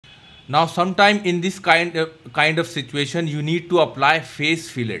Now sometime in this kind of situation you need to apply face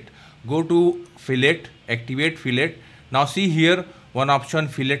fillet. Go to fillet, activate fillet. Now see here one option,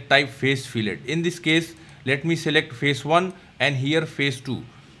 fillet type face fillet. In this case let me select face 1 and here face 2.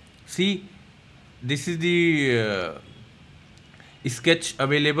 See, this is the sketch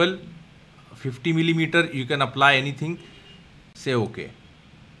available, 50 millimeter. You can apply anything, say okay.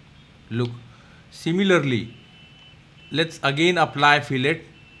 Look, similarly let's again apply fillet.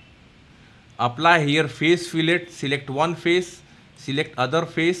 Apply here face fillet, select one face, select other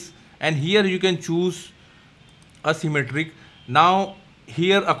face, and here you can choose asymmetric. Now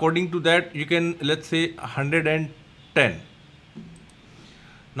here according to that you can, let's say 110.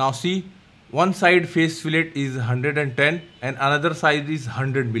 Now see, one side face fillet is 110 and another side is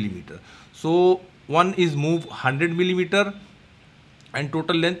 100 millimeter. So one is move 100 millimeter and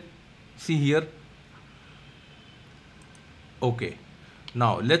total length, see here. Okay.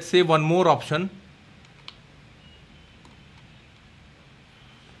 Now let's say one more option.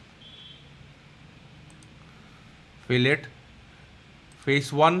 Fillet,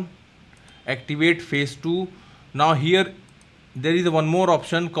 face 1, activate face 2. Now here there is one more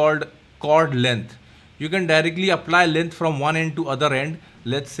option called chord length. You can directly apply length from one end to other end,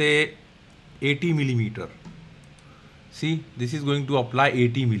 let's say 80 millimeter. See, this is going to apply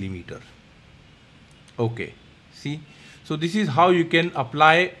 80 millimeter. Okay, see. So this is how you can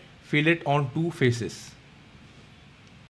apply fillet on two faces.